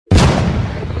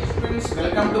friends,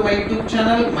 welcome to my YouTube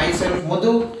channel. Myself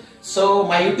Madhu. So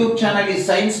my YouTube channel is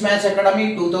Science Maths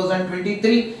Academy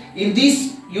 2023. In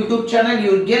this YouTube channel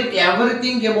you will get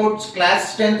everything about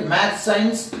class 10th math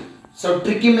science. So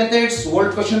tricky methods,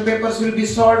 old question papers will be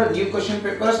solved, new question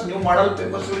papers, new model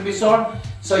papers will be solved.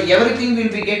 So everything will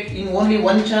be get in only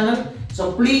one channel.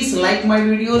 So please like my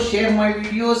videos, share my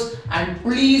videos, and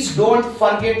please don't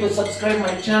forget to subscribe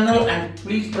my channel and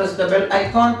please press the bell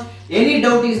icon. Any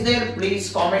doubt is there,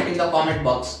 please comment in the comment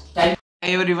box. Thank you. Hi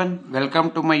everyone,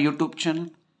 welcome to my YouTube channel.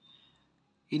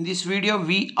 In this video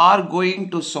we are going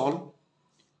to solve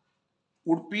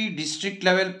Udupi district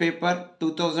level paper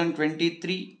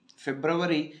 2023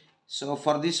 February. So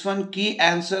for this one, key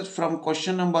answers from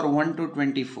question number 1 to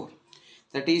 24.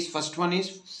 That is, first one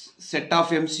is set of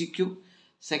MCQ,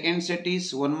 second set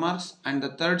is 1 marks, and the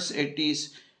third set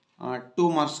is 2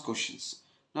 marks questions.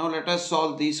 Now let us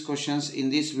solve these questions in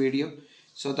this video.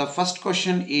 So the first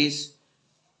question is,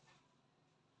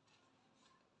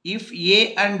 if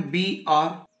A and B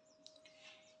are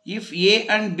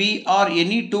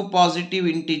any two positive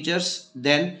integers,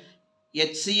 then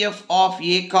HCF of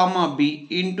A comma B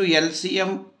into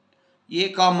LCM A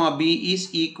comma B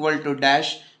is equal to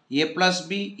dash A plus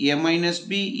B, A minus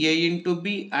B, A into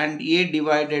B, and A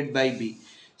divided by B.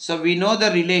 So we know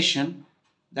the relation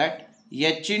that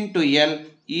H into L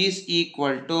is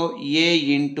equal to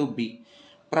A into B.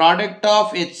 Product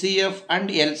of HCF and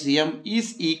LCM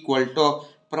is equal to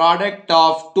product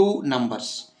of two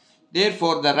numbers.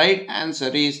 Therefore, the right answer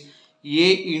is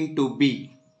A into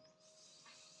B.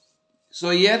 So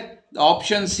here the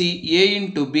option C, A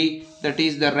into B, that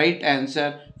is the right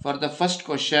answer for the first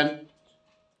question.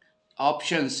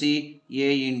 Option C,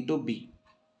 A into B.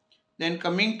 Then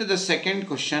coming to the second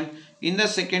question. In the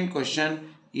second question,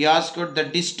 he asked the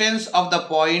distance of the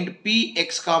point P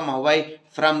x comma y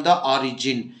from the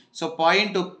origin. So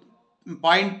point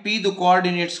P the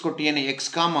coordinates ಕೊಟ್ಟಿಯನೆ x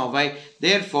comma y.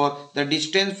 Therefore the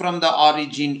distance from the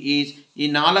origin is, ಈ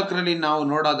ನಾಲ್ಕರಲ್ಲಿ ನಾವು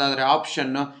ನೋಡೋದಾದ್ರೆ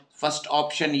option first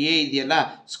option A ಇದೆಯಲ್ಲ,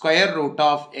 square root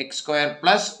of x square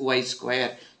plus y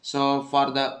square. So for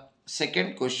the second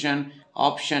question,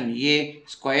 option A,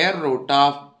 square root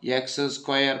of x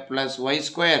square plus y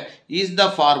square is the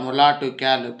formula to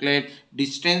calculate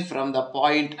distance from the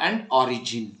point and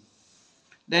origin.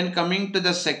 Then coming to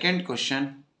the third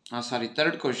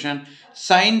question,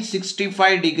 sin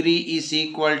 65 degree is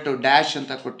equal to dash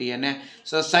anta kottiyane.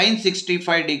 So sin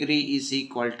 65 degree is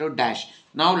equal to dash.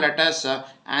 Now let us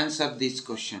answer this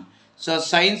question. So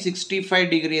sin 65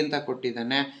 degree anta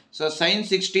kottidane. So sin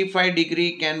 65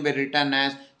 degree can be written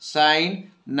as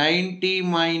sin 90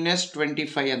 minus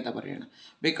 25 anta bariyana,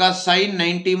 because sin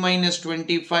 90 minus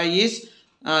 25 is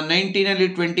 90 ನಲ್ಲಿ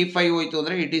 25 ಹೋಯಿತು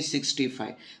ಅಂದರೆ it is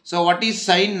 65. So what is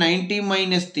sin 90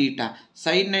 minus theta?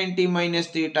 Sin 90 minus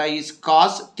theta is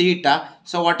cos theta.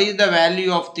 So what is the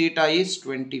value of theta is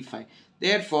 25.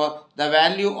 Therefore the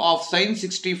value of sin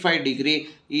 65 degree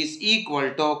is equal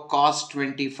to cos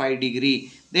 25 degree.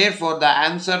 Therefore the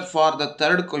answer for the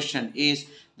third question is,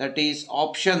 that is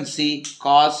option C,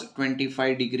 cos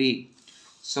 25 degree.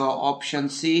 So option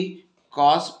C,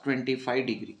 cos 25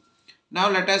 degree. Now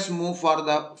let us move for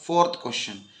the fourth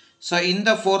question. So in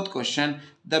the fourth question,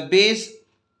 the base,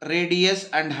 radius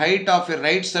and height of a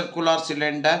right circular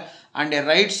cylinder and a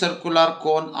right circular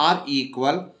cone are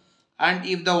equal, and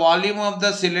if the volume of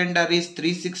the cylinder is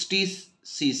 360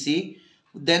 cc,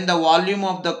 then the volume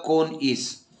of the cone is.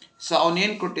 So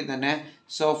avnen kottidane.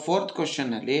 So fourth question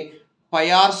alli pi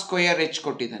r square h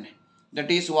kottidane, that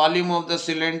is volume of the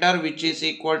cylinder which is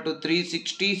equal to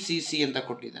 360 cc anta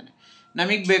kottidane.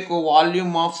 ನಮಗೆ ಬೇಕು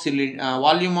volume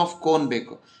of cone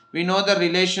ಬೇಕು. We know the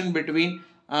relation between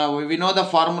we know the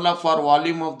formula for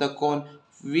volume of the cone.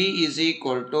 V is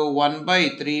equal to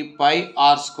 1/3 pi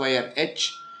r square h.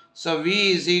 So V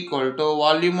is equal to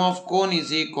volume of cone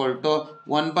is equal to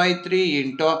 1/3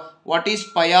 into what is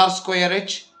pi r square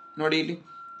h? ನೋಡಿ ಇಲ್ಲಿ,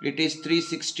 it is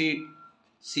 360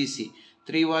 cc.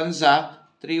 3 1s are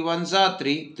 3 1s are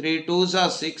 3, 3 2s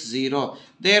are 6, 0.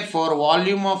 Therefore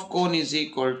volume of cone is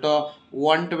equal to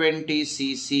 120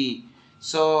 cc.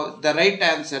 So the right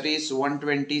answer is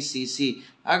 120 cc.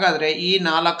 ಹಾಗಾದರೆ ಈ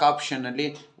ನಾಲ್ಕು ಆಪ್ಷನಲ್ಲಿ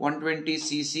 120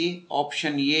 cc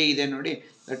option A ಇದೆ ನೋಡಿ,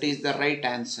 that is the right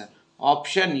answer.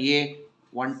 Option A,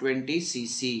 120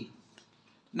 cc.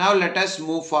 Now let us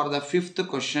move for the fifth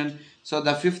question. So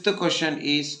the fifth question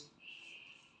is,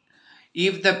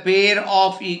 if the pair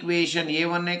of equation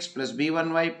a1x plus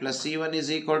b1y plus c1 is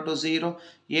equal to 0,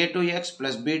 a2x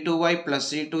plus b2y plus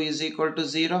c2 is equal to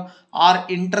 0 are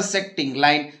intersecting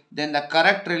line, then the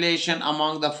correct relation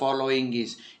among the following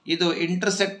is. ಇದು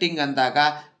intersecting ಅಂದಾಗ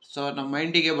so ನಮ್ಮ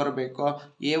ಮೈಂಡಿಗೆ ಬರಬೇಕು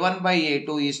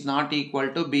a1/a2 is not equal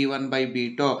to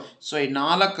b1/b2. So ಈ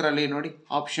 4ರಲ್ಲಿ ನೋಡಿ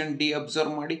option D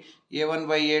observe ಮಾಡಿ,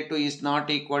 a1/a2 is not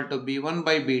equal to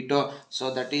b1/b2. So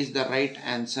that is the right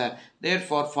answer.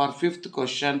 Therefore for 5th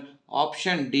question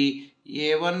option D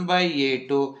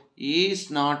a1/a2 is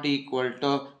not equal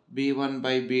to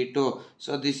b1/b2.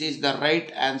 So this is the right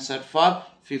answer for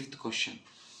 5th question.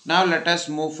 Now let us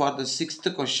move for the 6th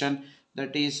question.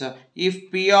 That is if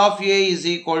P of A is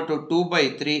equal to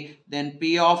 2/3 then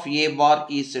P of A bar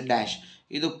is dash.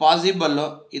 ಇದು possible,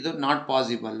 ಇದು not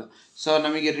possible. So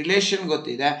ನಮಗೆ relation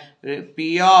ಗೊತ್ತಿದೆ, P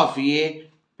of A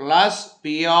plus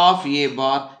P of A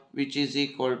bar which is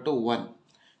equal to 1.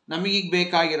 ನಮಗೀಗ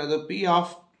ಬೇಕಾಗಿರೋದು P of,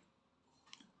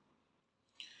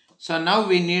 so now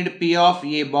we need P of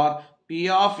A bar. P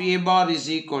of A bar is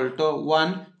equal to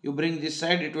 1. You bring this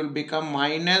side, it will become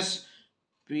minus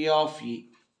P of A.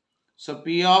 So P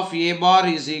of A bar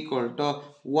is equal to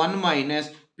 1 minus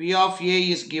P of A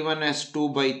is given as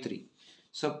 2/3.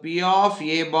 So P of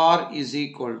A bar is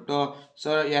equal to,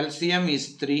 so LCM is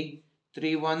 3.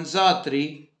 3 ones are 3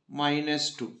 minus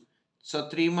 2. So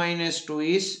 3 minus 2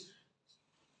 is,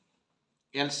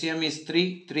 LCM is 3.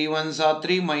 3 ones are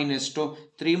 3 minus 2.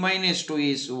 3 minus 2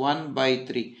 is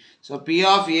 1/3. So P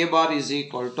of A bar is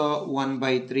equal to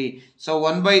 1/3. So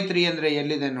 1/3 andre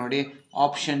ellide nodi,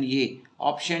 option A.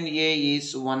 Option A is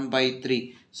 1/3.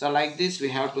 So like this we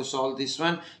have to solve this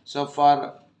one. So for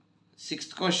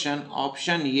 6th question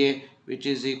option A which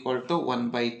is equal to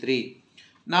 1/3.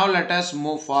 Now let us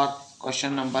move for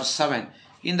question number 7.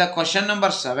 In the question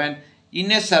number 7, in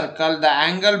a circle the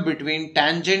angle between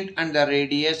tangent and the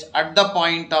radius at the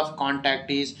point of contact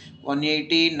is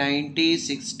 180, 90,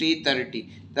 60, 30.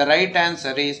 The right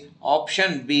answer is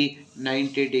option B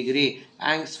 90 degree.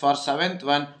 And for 7th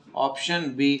one option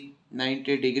B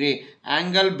 90 degree.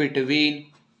 Angle between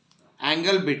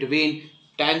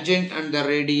tangent and the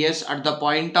radius at the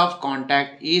point of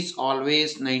contact is always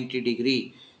 90 degree.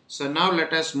 So now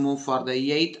let us move for the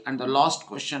 8th and the last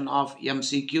question of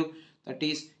MCQ. That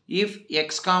is if x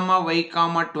comma y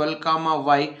comma 12 comma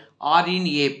y are in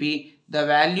AP, the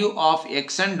value of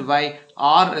x and y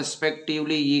are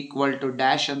respectively equal to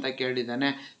dash anta kelidane.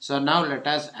 So now let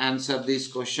us answer this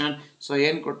question. So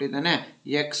yen kottidane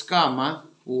x comma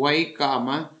y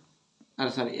comma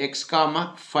x comma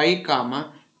 5 comma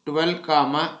 12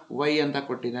 comma y anta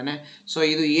kottidane. So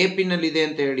idu AP nalli ide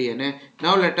anta helidane.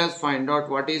 Now let us find out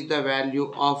what is the value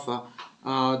of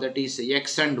that is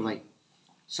x and y.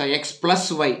 So x plus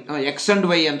y, x and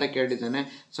y anta kelidane.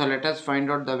 So let us find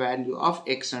out the value of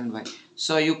x and y.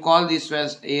 So you call this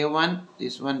as a1,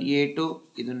 this one a2,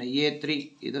 iduna a3,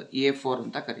 idu a4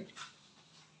 anta kariti.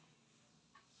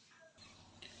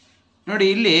 ನೋಡಿ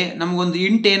ಇಲ್ಲಿ ನಮಗೊಂದು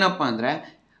int ಏನಪ್ಪ ಅಂದರೆ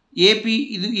AP,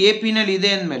 ಇದು AP ನಲ್ಲಿ ಇದೆ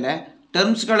ಅಂದಮೇಲೆ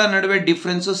ಟರ್ಮ್ಸ್ಗಳ ನಡುವೆ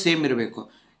ಡಿಫ್ರೆನ್ಸು ಸೇಮ್ ಇರಬೇಕು.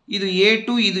 ಇದು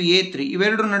a2 ಇದು a3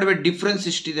 ಇವೆರಡರ ನಡುವೆ ಡಿಫ್ರೆನ್ಸ್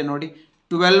ಎಷ್ಟಿದೆ ನೋಡಿ,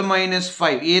 12 minus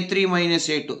 5, a3 minus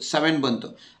a2 7 ಬಂತು.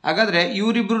 ಹಾಗಾದರೆ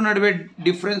ಇವರಿಬ್ಬರು ನಡುವೆ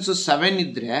ಡಿಫ್ರೆನ್ಸು 7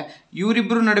 ಇದ್ದರೆ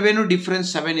ಇವರಿಬ್ಬರು ನಡುವೆನೂ ಡಿಫ್ರೆನ್ಸ್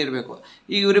 7 ಇರಬೇಕು.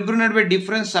 ಈಗ ಇವರಿಬ್ಬರು ನಡುವೆ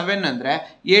ಡಿಫ್ರೆನ್ಸ್ 7 ಅಂದರೆ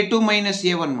a2 minus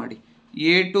a1 ಮಾಡಿ,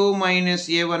 a2 minus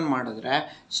a1 ಮಾಡಿದ್ರೆ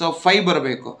ಸೊ 5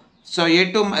 ಬರಬೇಕು. ಸೊ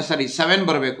a2 7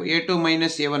 ಬರಬೇಕು. a2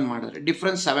 minus a1 ಮಾಡಿದ್ರೆ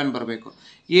ಡಿಫ್ರೆನ್ಸ್ 7 ಬರಬೇಕು.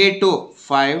 a2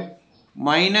 5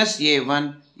 minus a1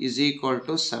 is equal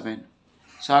to 7.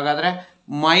 So ಹಾಗಾದರೆ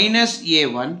minus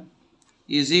a1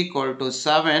 is equal to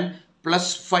 7 plus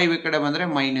 5 ಈ ಕಡೆ ಬಂದರೆ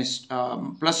ಮೈನಸ್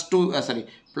ಪ್ಲಸ್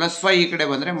 5 ಈ ಕಡೆ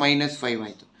ಬಂದರೆ minus 5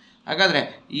 ಆಯಿತು. ಹಾಗಾದರೆ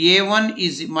a1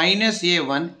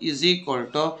 is equal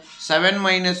to 7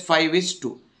 minus 5 is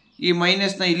 2. ಈ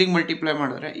ಮೈನಸ್ನ ಇಲ್ಲಿಗೆ ಮಲ್ಟಿಪ್ಲೈ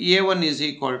ಮಾಡಿದ್ರೆ a1 is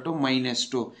equal to minus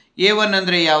 2. a1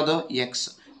 ಅಂದರೆ ಯಾವುದು, x.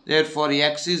 Therefore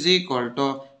x is equal to,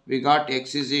 we got x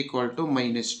is equal to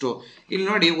minus 2. ಇಲ್ಲಿ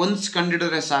ನೋಡಿ ಒನ್ಸ್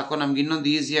ಕಂಡಿಡಿದ್ರೆ ಸಾಕು, ನಮ್ಗೆ ಇನ್ನೊಂದು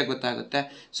ಈಸಿಯಾಗಿ ಗೊತ್ತಾಗುತ್ತೆ.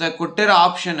 ಸೊ ಕೊಟ್ಟಿರೋ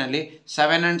ಆಪ್ಷನಲ್ಲಿ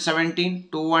 7 and 17,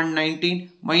 2 and 19,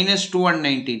 minus 2 and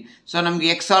 19. So ನಮಗೆ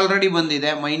x ಆಲ್ರೆಡಿ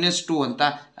ಬಂದಿದೆ minus 2 ಅಂತ.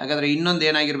 ಹಾಗಾದರೆ ಇನ್ನೊಂದು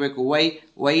ಏನಾಗಿರಬೇಕು,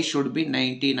 y ಶುಡ್ ಬಿ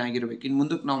 19 ಆಗಿರಬೇಕು. ಇನ್ನು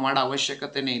ಮುಂದಕ್ಕೆ ನಾವು ಮಾಡೋ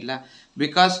ಅವಶ್ಯಕತೆನೇ ಇಲ್ಲ,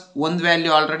 ಬಿಕಾಸ್ ಒಂದು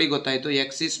ವ್ಯಾಲ್ಯೂ ಆಲ್ರೆಡಿ ಗೊತ್ತಾಯಿತು,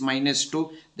 x is minus 2,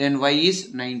 then y is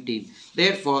 19.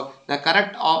 Therefore the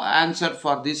correct answer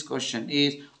for this question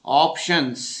is option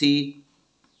C,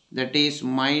 that is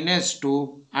minus 2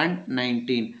 and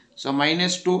 19. So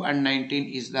minus 2 and 19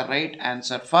 is the right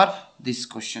answer for this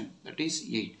question, that is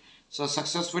 8. So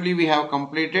successfully we have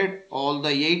completed all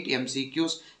the 8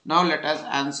 MCQs. Now let us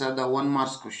answer the 1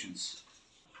 mark questions.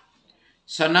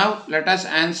 So now let us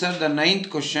answer the 9th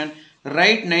question.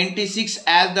 Write 96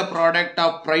 as the product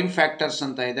of prime factors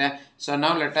anta ide. So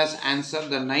now let us answer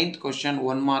the 9th question,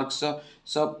 1 marks.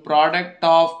 So product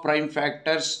of prime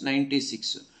factors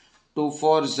 96. 2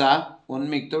 4s are 1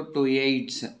 mikto 2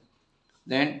 8s,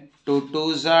 then 2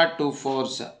 2s are 2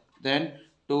 4s, then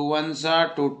 2 1s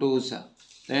are 2 2s,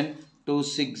 then 2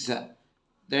 6s,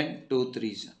 then 2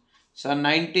 3s. So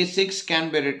 96 can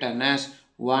be written as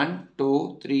 1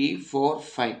 2 3 4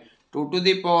 5. 2 to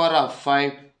the power of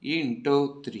 5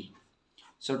 into 3.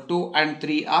 So 2 and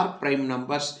 3 are prime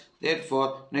numbers.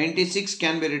 Therefore 96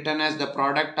 can be written as the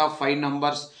product of 5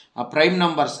 numbers, prime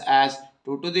numbers, as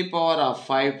 2 to the power of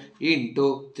 5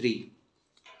 into 3.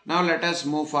 Now let us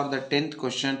move for the 10th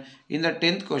question. In the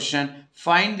 10th question,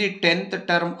 find the 10th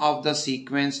term of the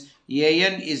sequence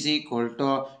an is equal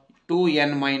to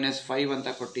 2n minus 5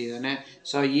 anta kottidane.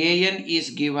 So an is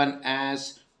given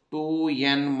as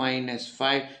 2n minus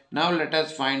 5. Now let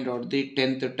us find out the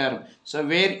 10th term. So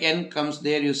where n comes,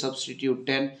 there you substitute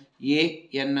 10.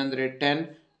 n andre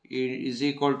 10 is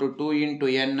equal to 2 into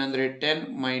n andre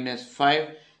 10 minus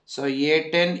 5. So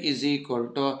a10 is equal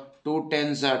to 2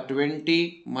 tens are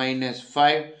 20 minus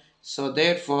 5. So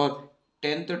therefore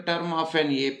 10th term of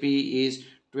an AP is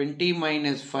 20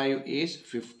 minus 5 is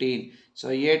 15. So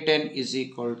a10 is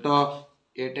equal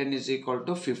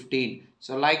to 15.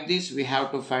 So like this we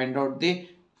have to find out the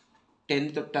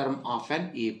 10th term of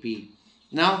an AP.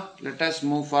 Now let us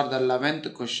move for the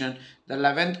 11th question. The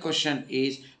 11th question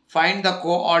is find the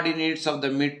coordinates of the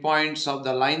midpoints of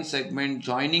the line segment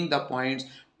joining the points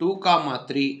 2,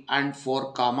 3 and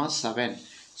 4, 7.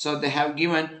 So they have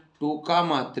given 2,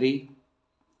 3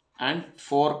 and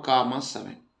 4,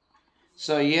 7.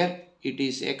 So here it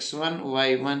is x1,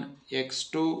 y1,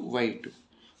 x2, y2.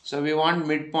 So we want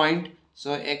midpoint.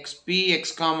 So xp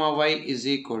x comma y is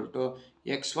equal to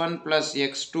x1 plus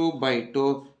x2 by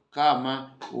 2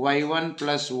 comma y1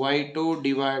 plus y2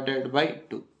 divided by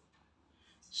 2.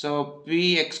 So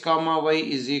p x comma y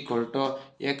is equal to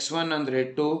x1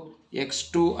 andre 2,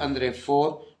 x2 andre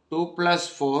 4, 2 plus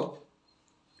 4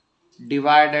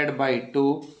 divided by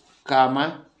 2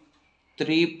 comma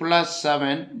 3 plus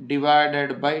 7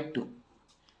 divided by 2.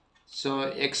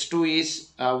 So x2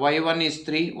 is y1 is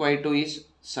 3, y2 is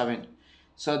 7.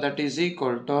 So that is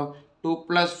equal to 2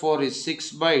 plus 4 is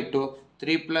 6 by 2,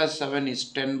 3 plus 7 is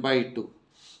 10 by 2.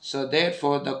 So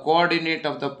therefore the coordinate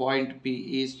of the point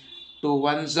P is 2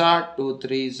 1s are 2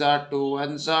 3s are 2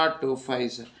 1s are 2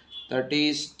 5s, that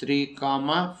is 3,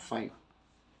 5.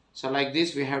 So like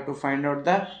this we have to find out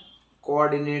the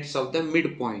coordinates of the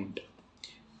midpoint.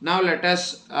 Now let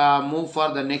us move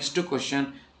for the next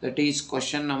question, that is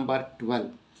question number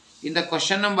 12. In the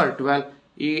question number 12,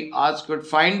 he asked to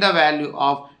find the value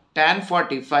of tan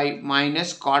 45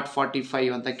 minus cot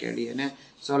 45 on the KDN.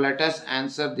 So let us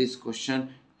answer this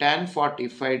question. Tan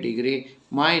 45 degree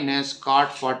minus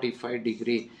cot 45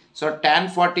 degree. So tan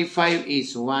 45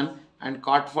 is 1 and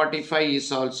cot 45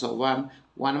 is also 1.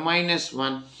 1 minus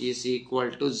 1 is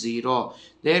equal to 0.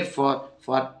 Therefore,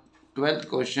 for 12th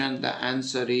question, the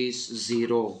answer is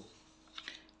 0.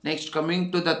 Next,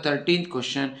 coming to the 13th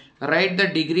question, write the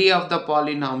degree of the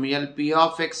polynomial p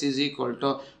of x is equal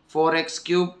to 4x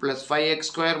cube plus 5x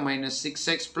square minus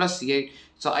 6x plus 8.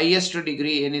 So, highest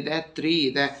degree enide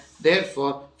 3 ide.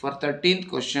 Therefore, for 13th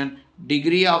question,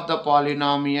 degree of the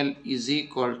polynomial is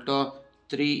equal to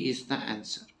 3 is the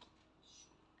answer.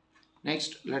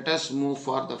 Next, let us move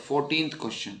for the 14th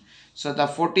question. So, the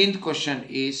 14th question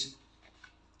is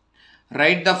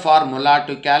write the formula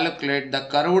to calculate the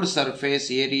curved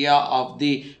surface area of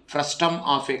the frustum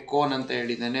of a cone anta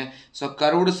helidane. So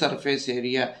curved surface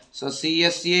area. So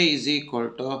CSA is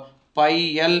equal to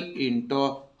pi L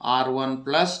into R1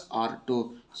 plus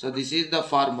R2. So this is the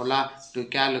formula to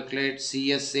calculate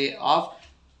CSA of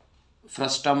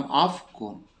frustum of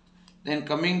cone. Then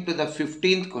coming to the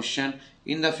 15th question.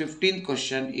 In the 15th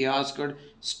question, he asked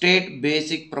state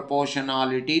basic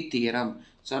proportionality theorem.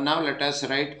 So now let us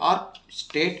write or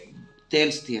state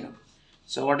Thales theorem.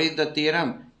 So what is the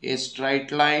theorem? A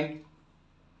straight line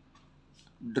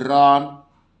drawn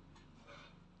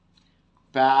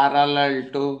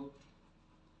parallel to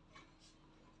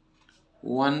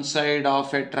one side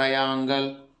of a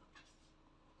triangle,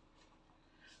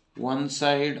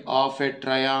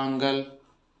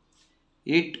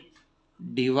 it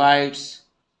divides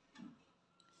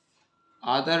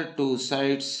other two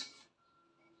sides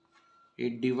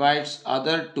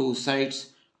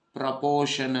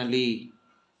proportionally.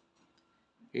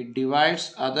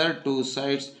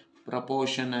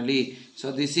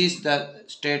 So this is the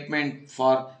statement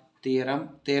for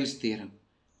Thales theorem.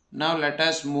 Now let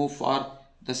us move for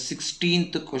the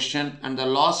 16th question and the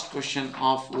last question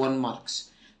of 1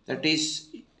 marks. That is,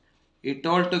 it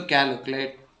told to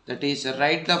calculate, that is,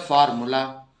 write the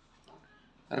formula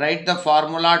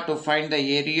to find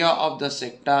the area of the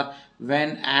sector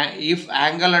when if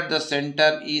angle at the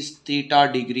center is theta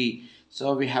degree.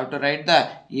 So we have to write the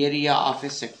area of a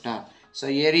sector. So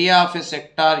area of a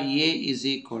sector A is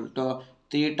equal to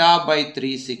theta by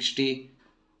 360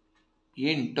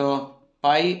 into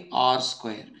pi r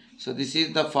square. So this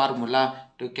is the formula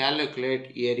to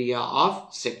calculate area of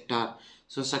sector.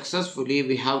 So successfully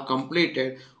we have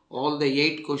completed all the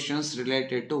 8 questions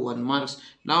related to 1 marks.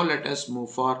 Now let us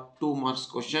move for 2 marks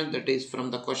question, that is from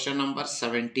the question number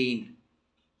 17.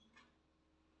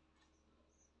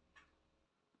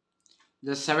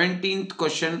 The 17th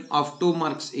question of 2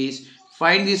 marks is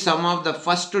find the sum of the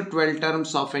first 12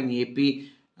 terms of an AP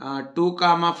 2,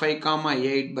 5,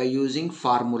 8 by using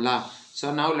formula.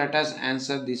 So now let us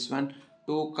answer this one.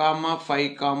 2,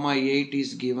 5, 8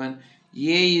 is given.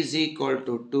 A is equal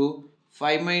to 2.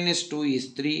 5 minus 2 is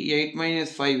 3. 8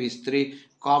 minus 5 is 3.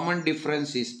 Common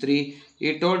difference is 3.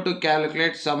 He told to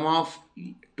calculate sum of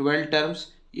 12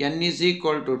 terms. N is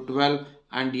equal to 12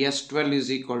 and S12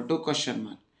 is equal to question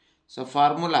mark. So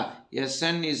formula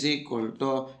Sn is equal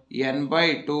to n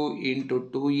by 2 into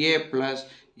 2a plus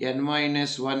n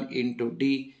minus 1 into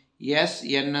d.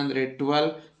 N andre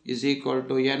 12 is equal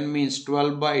to n means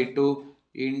 12 by 2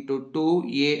 into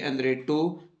 2a andre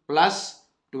 2 plus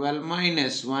 12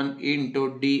 minus 1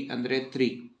 into d andre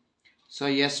 3. So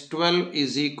S12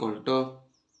 is equal to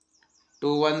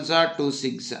 2 ones are 2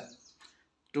 6,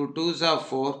 2 2s are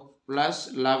 4 plus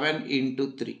 11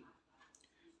 into 3.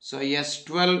 So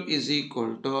S12 is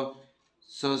equal to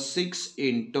 6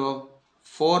 into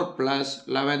 4 plus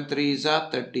 11 3s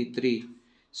are 33.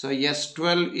 So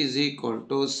S12 is equal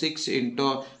to 6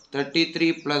 into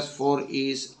 33 plus 4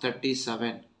 is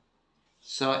 37.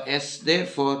 So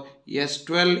therefore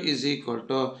S12 is equal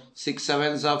to 6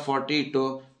 7s are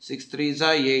 42, 6 3s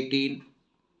are 18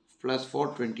 plus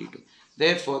 4 22.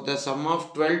 Therefore the sum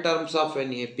of 12 terms of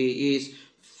an AP is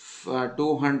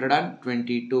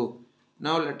 222.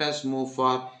 Now let us move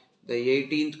for the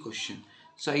 18th question.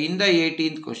 So in the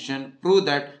 18th question, prove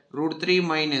that root 3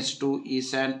 minus 2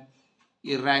 is an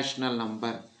irrational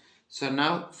number. So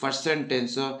now first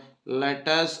sentence, so let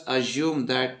us assume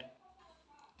that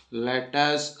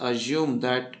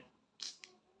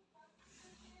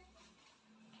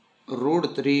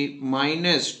root 3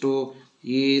 minus 2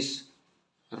 is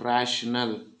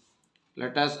rational.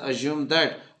 Let us assume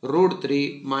that root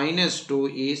 3 minus 2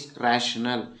 is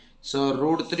rational. So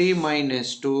root 3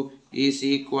 minus 2 is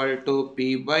equal to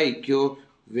P by Q,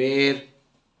 where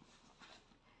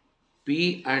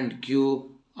P and Q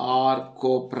are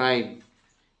co-prime.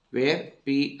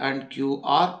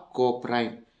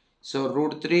 So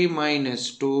root 3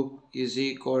 minus 2 is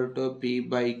equal to P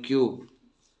by Q.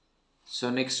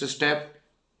 So next step,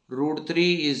 root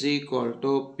 3 is equal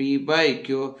to P by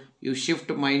Q. You shift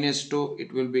minus 2,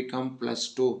 it will become plus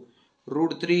 2.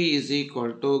 Root 3 is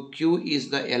equal to Q is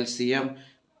the LCM.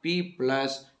 P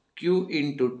plus Q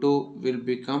into 2 will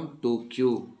become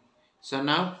 2Q. So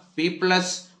now P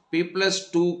plus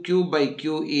 2Q by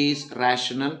Q is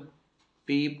rational.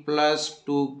 P plus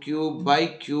 2Q by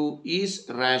Q is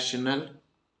rational.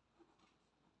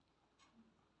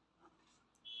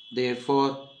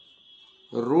 Therefore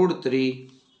root 3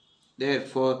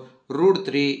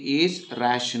 is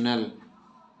rational.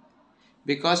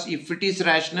 Because if it is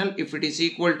rational, if it is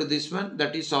equal to this one,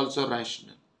 that is also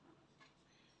rational.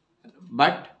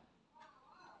 But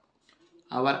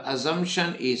our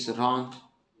assumption is wrong.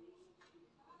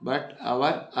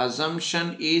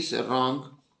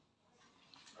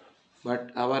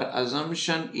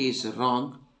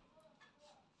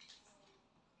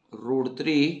 Root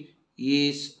 3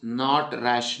 is not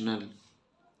rational.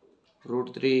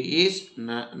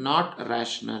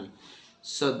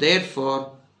 So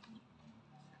therefore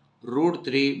root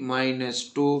 3 minus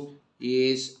 2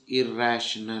 is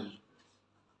irrational.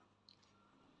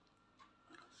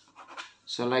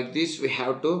 So like this we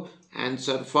have to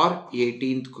answer for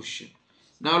 18th question.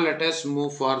 Now let us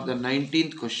move for the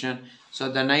 19th question. So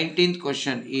the 19th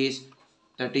question is,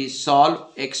 that is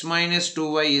solve x minus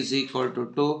 2y is equal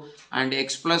to 2 and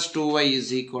x plus 2y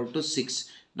is equal to 6.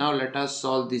 Now let us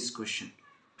solve this question.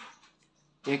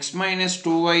 X minus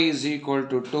 2y is equal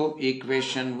to 2,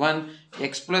 equation 1.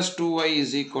 X plus 2y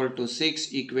is equal to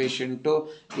 6, equation 2.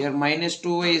 Here minus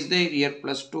 2y is there, here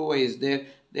plus 2y is there.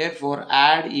 Therefore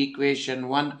add equation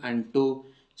 1 and 2.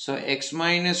 So x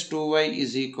minus 2y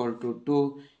is equal to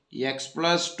 2. X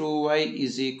plus 2y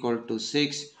is equal to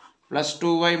 6. Plus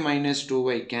 2y minus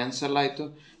 2y cancel ಆಯಿತು.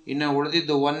 ಇನ್ನು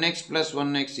ಉಳಿದಿದ್ದು 1x plus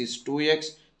 1x is 2x.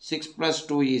 6 plus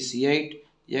 2 is 8.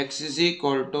 X is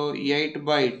equal to 8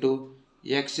 by 2.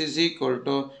 X is equal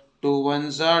to 2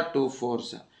 1s are 2 4s.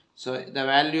 So the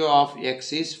value of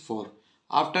x is 4.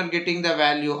 After getting the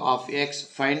value of x,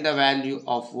 find the value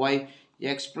of y.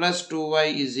 x plus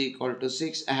 2y is equal to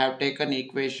 6. I have taken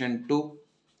equation 2.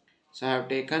 So I have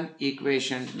taken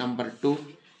equation number 2.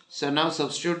 So now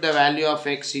substitute the value of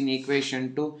x in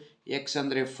equation 2. X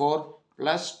andre 4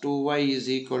 plus 2y is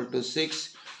equal to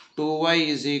 6. 2y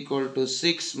is equal to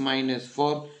 6 minus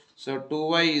 4. So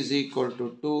 2y is equal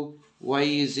to 2. Y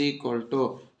is equal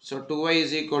to. So 2y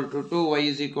is equal to 2. Y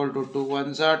is equal to 2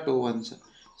 ones are 2 ones.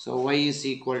 So y is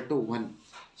equal to 1.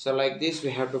 So like this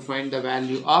we have to find the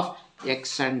value of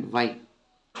x and y.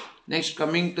 Next,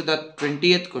 coming to the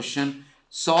 20th question.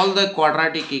 Solve the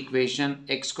quadratic equation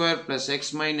x square plus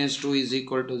x minus 2 is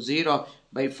equal to 0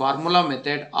 by formula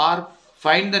method, or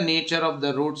find the nature of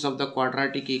the roots of the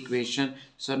quadratic equation.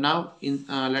 So now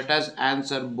let us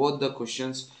answer both the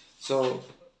questions. So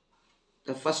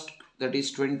the first, that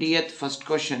is 20th first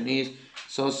question is,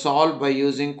 so solve by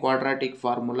using quadratic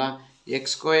formula.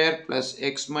 X square plus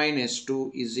x minus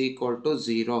 2 is equal to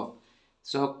 0.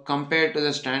 So compared to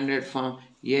the standard form,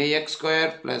 ax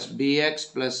square plus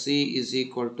bx plus c is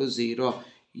equal to 0.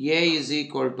 A is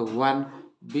equal to 1,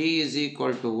 b is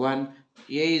equal to 1,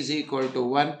 a is equal to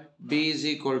 1, b is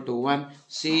equal to 1,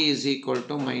 c is equal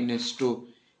to minus 2.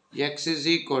 X is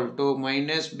equal to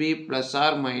minus b plus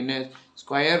or minus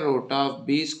square root of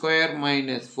b square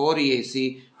minus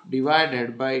 4ac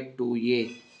divided by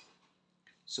 2a.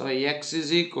 So x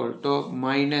is equal to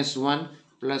minus 1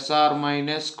 plus or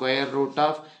minus square root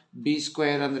of b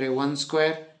square andre 1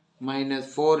 square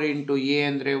minus 4 into a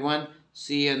andre 1,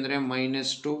 c andre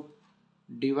minus 2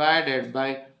 divided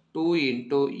by 2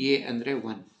 into a andre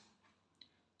 1.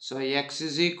 So x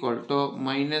is equal to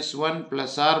minus 1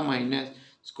 plus or minus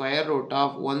square root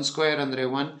of 1 square andre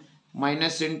 1,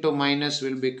 minus into minus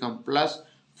will become plus.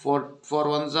 4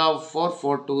 ones are 4,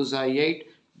 4 twos are 8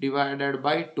 divided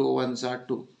by 2 ones are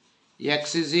 2.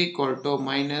 X is equal to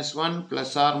minus 1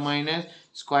 plus or minus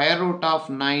square root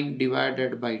of 9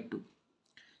 divided by 2.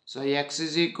 So x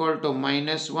is equal to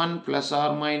minus 1 plus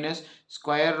or minus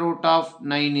square root of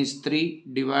 9 is 3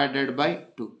 divided by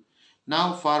 2.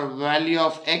 Now for value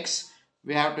of x,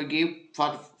 we have to give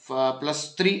for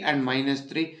plus 3 and minus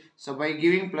 3. So by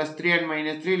giving plus 3 and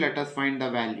minus 3, let us find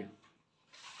the value.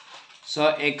 So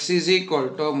x is equal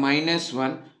to minus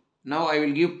 1. Now I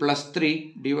will give plus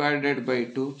 3 divided by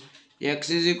 2.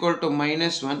 X is equal to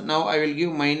minus 1. Now I will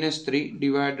give minus 3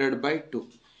 divided by 2.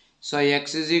 So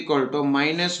x is equal to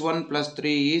minus 1 plus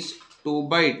 3 is 2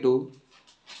 by 2.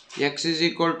 X is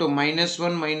equal to minus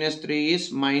 1 minus 3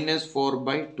 is minus 4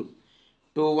 by 2.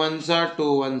 2 ones are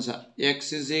 2 ones are.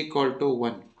 X is equal to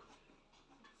 1.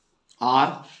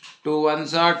 Or 2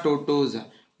 ones are 2 twos are.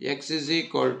 X is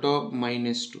equal to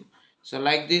minus 2. So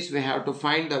like this we have to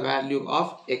find the value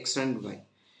of x and y.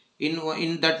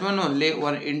 In that one only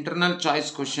one internal choice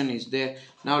question is there.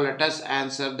 Now let us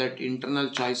answer that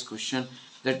internal choice question.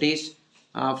 That is,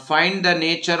 find the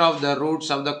nature of the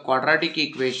roots of the quadratic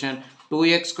equation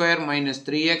 2x square minus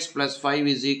 3x plus 5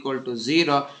 is equal to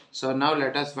 0. So now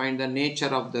let us find the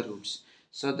nature of the roots.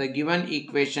 So the given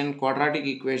equation, quadratic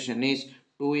equation, is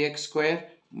 2x square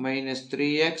minus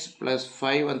 3x plus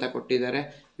 5 anta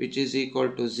kottidare, which is equal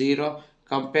to 0.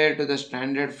 Compared to the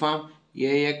standard form,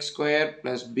 ax square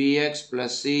plus bx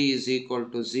plus c is equal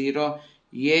to 0.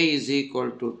 A is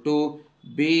equal to 2.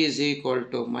 B is equal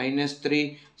to minus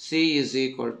 3. C is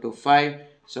equal to 5.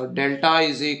 So delta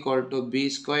is equal to b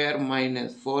square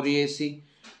minus 4ac.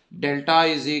 Delta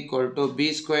is equal to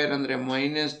b square andre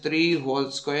minus 3 whole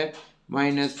square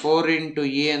minus 4 into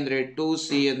a andre 2,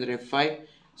 c andre 5.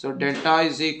 So delta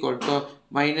is equal to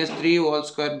minus 3 whole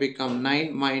square become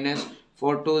 9 minus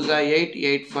 4 twos are 8,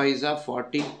 8 fives are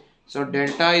 40. So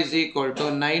delta is equal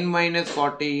to 9 minus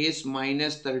 40 is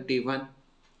minus 31.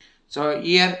 So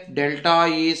here delta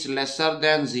is lesser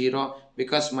than 0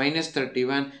 because minus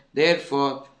 31.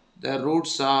 Therefore the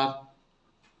roots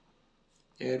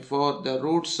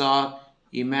are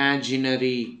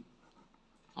imaginary,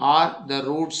 or the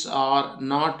roots are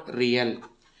not real.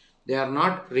 They are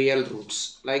not real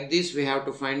roots. Like this we have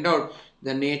to find out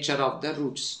the nature of the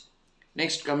roots.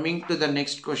 Next, coming to the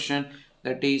next question,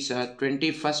 that is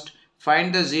 21st.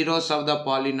 Find the zeros of the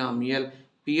polynomial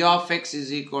p of x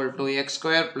is equal to x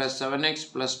square plus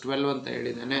 7x plus 12 anta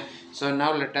helidane. So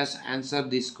now let us answer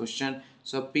this question.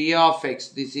 So p of x,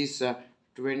 this is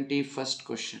 21st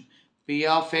question. P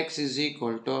of x is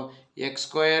equal to x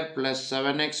square plus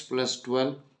 7x plus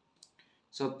 12.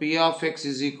 So p of x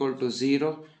is equal to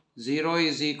 0. 0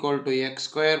 is equal to x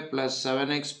square plus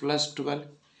 7x plus 12.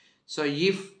 So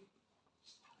if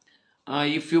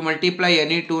you multiply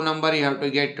any two number, you have to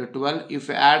get 12. If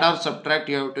you add or subtract,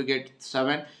 you have to get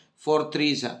 7. 4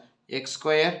 3s are x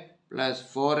square plus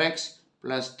 4x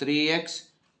plus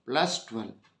 3x plus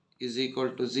 12 is equal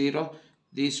to 0.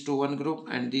 These two one group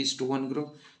and these two one group.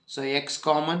 So x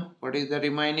common, what is the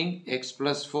remaining? X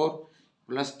plus 4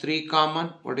 plus 3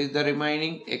 common, what is the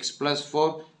remaining? X plus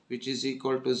 4, which is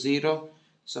equal to 0.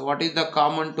 So what is the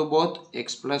common to both?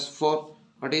 X plus 4.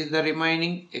 What is the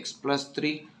remaining? X plus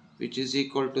 3, which is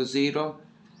equal to 0.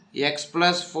 X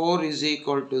plus 4 is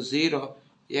equal to 0.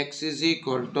 X is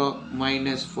equal to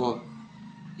minus 4.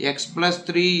 X plus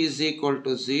 3 is equal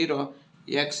to 0.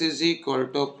 X is equal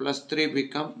to plus 3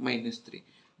 become minus 3.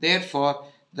 Therefore,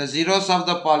 the zeros of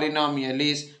the polynomial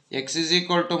is x is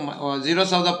equal to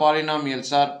zeros of the polynomials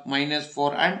are minus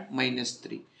 4 and minus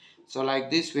 3. So like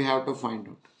this we have to find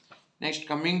out. Next,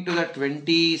 coming to the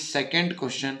 22nd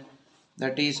question,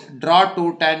 that is draw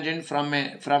two tangent from a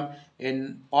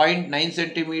point 9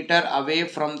 centimeter away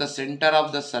from the center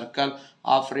of the circle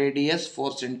of radius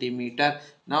 4 centimeter.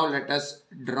 Now let us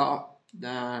draw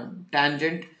the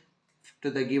tangent to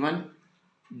the given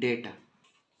data.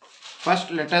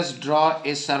 First let us draw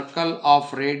a circle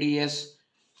of radius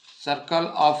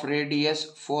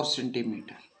 4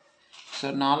 centimeter.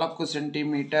 So 4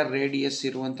 centimeter radius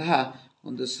ಇರುವಂತಹ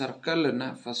ಒಂದು circle ಅನ್ನು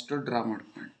first draw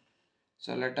ಮಾಡ್ಕೊಳ್ಳಿ. So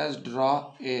let us draw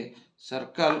a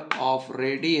circle of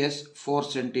radius 4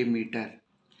 centimeter.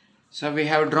 So we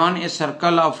have drawn a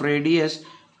circle of radius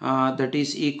that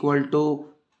is equal to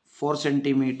 4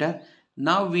 centimeter.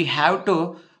 Now we have to,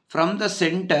 from the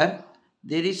center,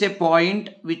 there is a point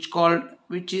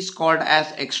which is called as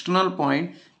external point.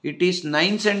 It is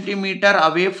 9 centimeter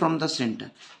away from the center.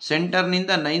 Center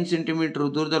ninda 9 centimeter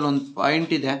ದೂರದಲ್ಲಿ ಒಂದು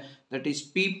point ಇದೆ, that is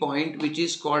P point, which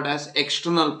is called as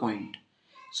external point.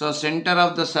 So center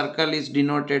of the circle is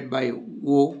denoted by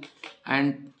O and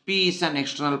P is an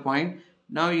external point.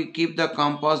 Now you keep the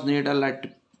compass needle at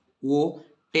O,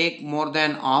 take more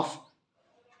than half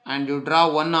and you draw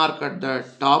one arc at the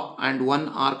top and one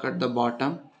arc at the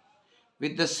bottom.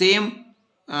 With the same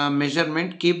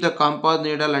measurement, keep the compass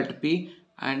needle at P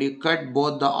and you cut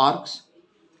both the arcs,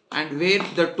 and where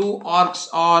the two arcs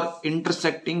are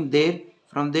intersecting, there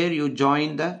from there you join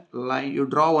the line, you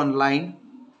draw one line.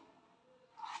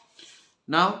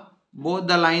 Now both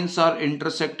the lines are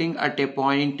intersecting at a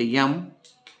point M.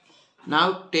 Now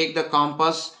take the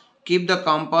compass, keep the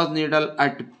compass needle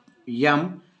at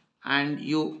M and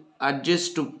you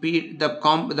adjust to P.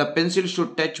 The pencil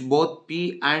should touch both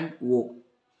P and O.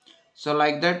 So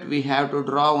like that we have to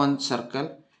draw one circle.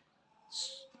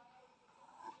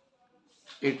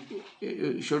 It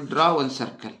should draw one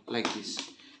circle like this.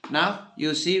 Now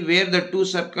you see where the two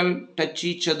circles touch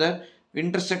each other,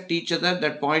 intersect each other,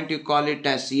 that point you call it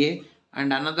as A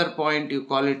and another point you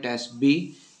call it as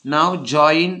B. Now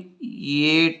join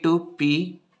A to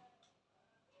P,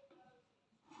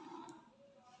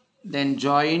 then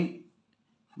join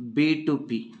B to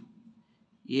P,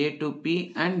 A to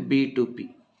P and B to P.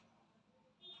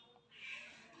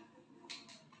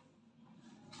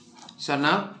 So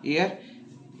now here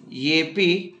AP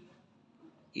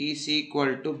is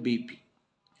equal to BP.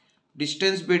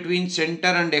 Distance between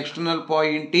center and external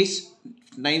point is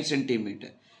 9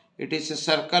 centimeter. It is a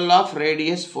circle of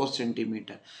radius 4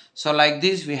 centimeter. So like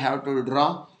this we have to draw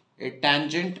a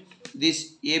tangent. This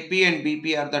AP and BP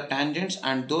are the tangents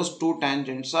and those two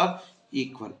tangents are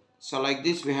equal. So like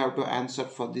this we have to answer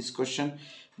for this question.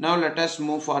 Now let us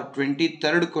move for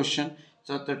 23rd question.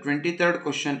 So the 23rd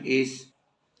question is,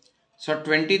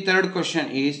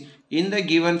 in the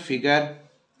given figure,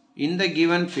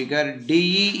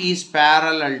 DE is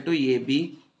parallel to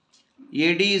AB,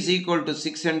 AD is equal to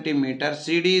 6 cm,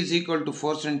 CD is equal to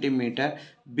 4 cm,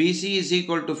 BC is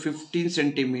equal to 15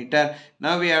 cm.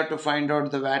 Now we have to find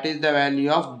out what is the value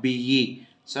of BE.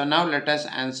 So now let us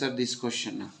answer this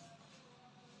question.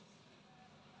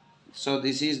 So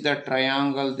this is the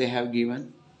triangle they have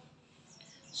given.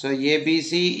 So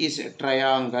ABC is a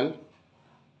triangle.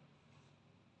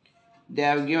 They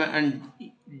have given, and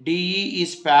DE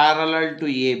is parallel to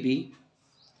AB.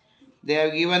 They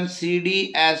have given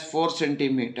CD as 4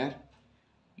 cm,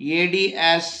 AD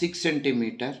as 6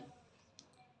 cm.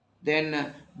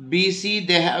 Then BC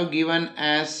they have given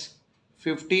as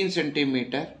 15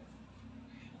 cm.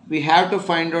 We have to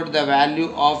find out the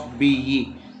value of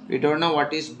BE. We don't know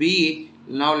what is BE.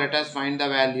 Now let us find the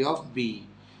value of BE.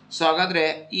 So hagadre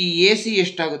ee AC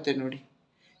eshtagutte nodi.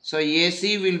 So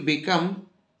AC will become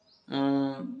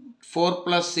 4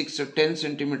 plus 6, 10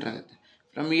 centimeter ಆಗುತ್ತೆ.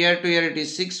 From here to here it is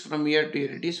 6, from here to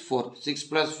here it is 4. 6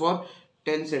 plus 4,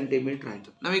 10 centimeter ಆಯಿತು.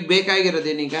 ನಮಗೆ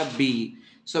ಬೇಕಾಗಿರೋದೇನೀಗ BE.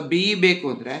 So BE ಬೇಕು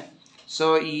ಅಂದರೆ, so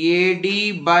AD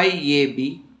by AB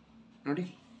ನೋಡಿ,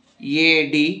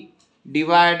 AD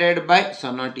divided by,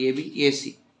 so not AB, AC.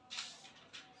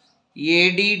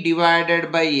 AD divided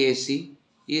by AC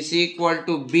is equal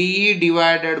to BE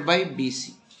divided by BC.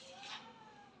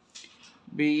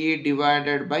 BE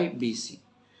divided by BC.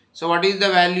 So what is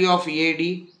the value of AD?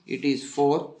 It is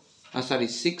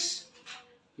 6.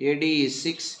 AD is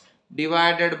 6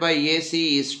 divided by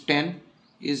AC is 10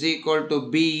 is equal to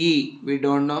BE, we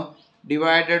don't know,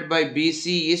 divided by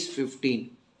BC is 15.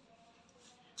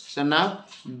 So now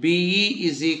BE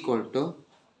is equal to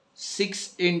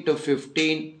 6 into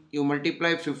 15. You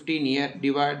multiply 15 here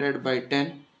divided by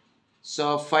 10.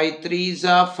 So 5 3s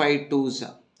are 5 2s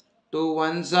are. 2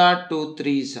 1s are 2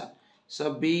 3s are.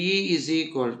 So BE is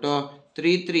equal to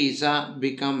 3 3s are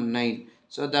become 9.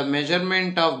 So the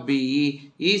measurement of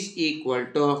BE is equal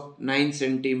to 9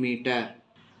 centimeter.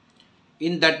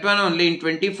 In that one only, in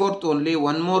 24th only,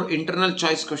 one more internal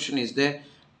choice question is there.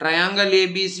 Triangle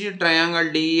ABC,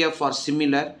 triangle DEF are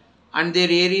similar and their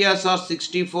areas are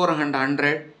 64 and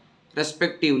 100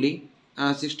 respectively.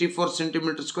 64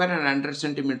 centimeter square and 100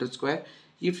 centimeter square.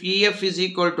 If EF is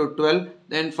equal to 12,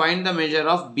 then find the measure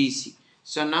of BC.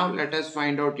 So now let us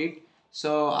find out it.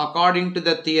 So according to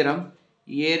the theorem,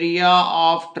 area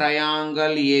of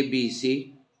triangle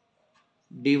ABC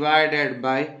divided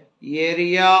by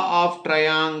area of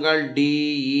triangle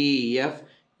DEF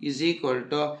is equal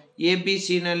to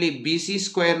ABC nalli BC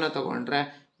square na tagondre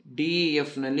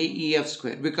DEF nalli EF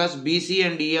square, because BC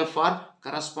and EF are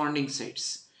corresponding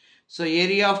sides. So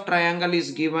area of triangle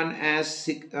is given as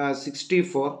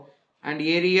 64 and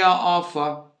area of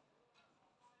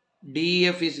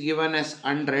DEF is given as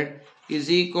 100 is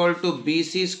equal to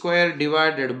BC square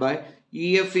divided by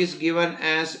EF is given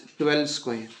as 12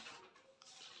 square.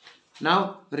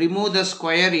 Now remove the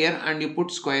square here and you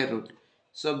put square root.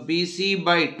 So BC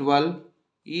by 12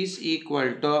 is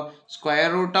equal to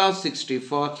square root of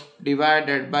 64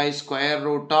 divided by square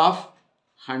root of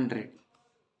 100.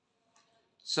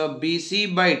 So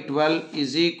BC by 12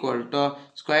 is equal to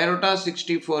square root of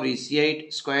 64 is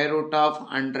 8, square root of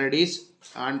 100 is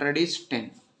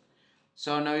 10.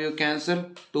 So now you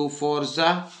cancel 2 4s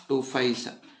are 2 5s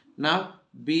are. Now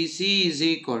BC is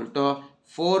equal to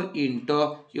 4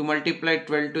 into, you multiply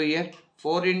 12 to here,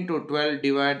 4 into 12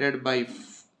 divided by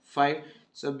 5.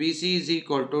 So BC is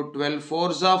equal to 12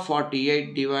 4s are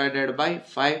 48 divided by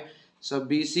 5. So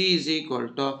BC is equal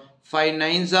to 5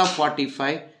 9s are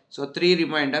 45. So 3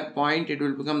 remainder point, it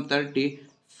will become 30.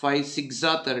 5 6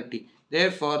 are 30.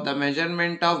 Therefore the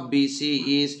measurement of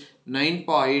BC is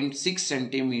 9.6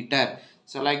 centimeter.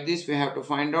 So like this we have to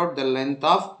find out the length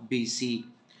of BC.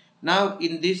 Now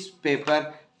in this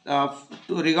paper,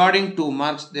 regarding 2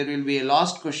 marks, there will be a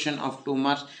last question of 2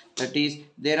 marks. That is,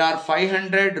 there are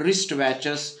 500 wrist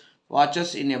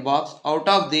watches in a box. Out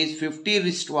of these, 50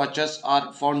 wrist watches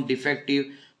are found defective,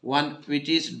 one which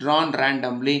is drawn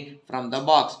randomly from the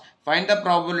box. Find the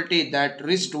probability that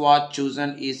wrist watch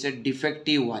chosen is a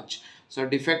defective watch. So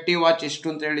defective watch ಎಷ್ಟು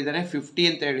ಅಂತ ಹೇಳಿದಾನೆ 50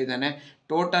 ಅಂತ ಹೇಳಿದಾನೆ.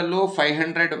 Total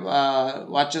 500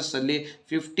 watches ಅಲ್ಲಿ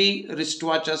 50 wrist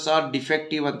watches are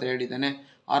defective ಅಂತ ಹೇಳಿದಾನೆ,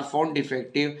 are found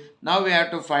defective. Now we have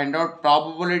to find out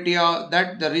probability of that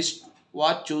the wrist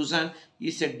watch chosen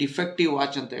is a defective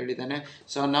watch ಅಂತ ಹೇಳಿದಾನೆ.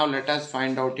 So now let us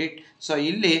find out it. So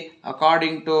ಇಲ್ಲಿ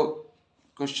according to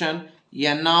question,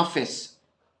 n of s,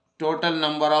 total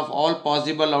number of all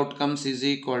possible outcomes is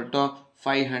equal to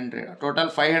 500. Total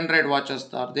 500 watches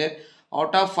are there.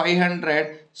 Out of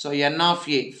 500, so n of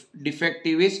a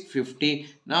defective is 50.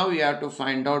 Now we have to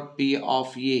find out p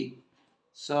of a.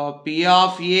 So p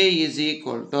of a is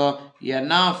equal to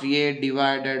n of a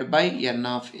divided by n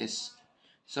of s.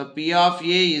 So p of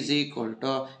a is equal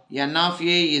to n of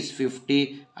a is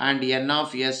 50 and n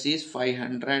of s is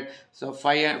 500. So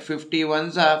 50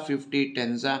 ones are 50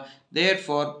 tens are.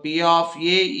 Therefore p of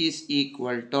a is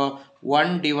equal to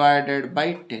 1 divided by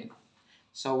 10.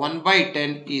 So 1 by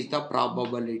 10 is the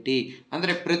probability.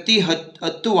 ಅಂದರೆ ಪ್ರತಿ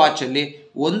 10 ವಾಚಲ್ಲಿ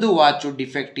ಒಂದು watch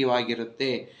defective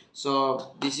ಆಗಿರುತ್ತೆ. So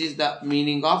this is the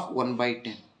meaning of 1 by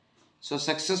 10. So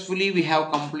successfully we have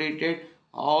completed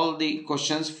all the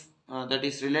questions that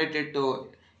is related to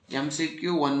MCQ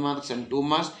 1 marks and 2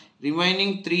 marks.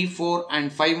 Remaining 3, 4 and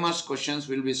 5 marks questions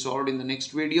will be solved in the next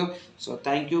video. So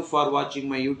thank you for watching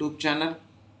my YouTube channel.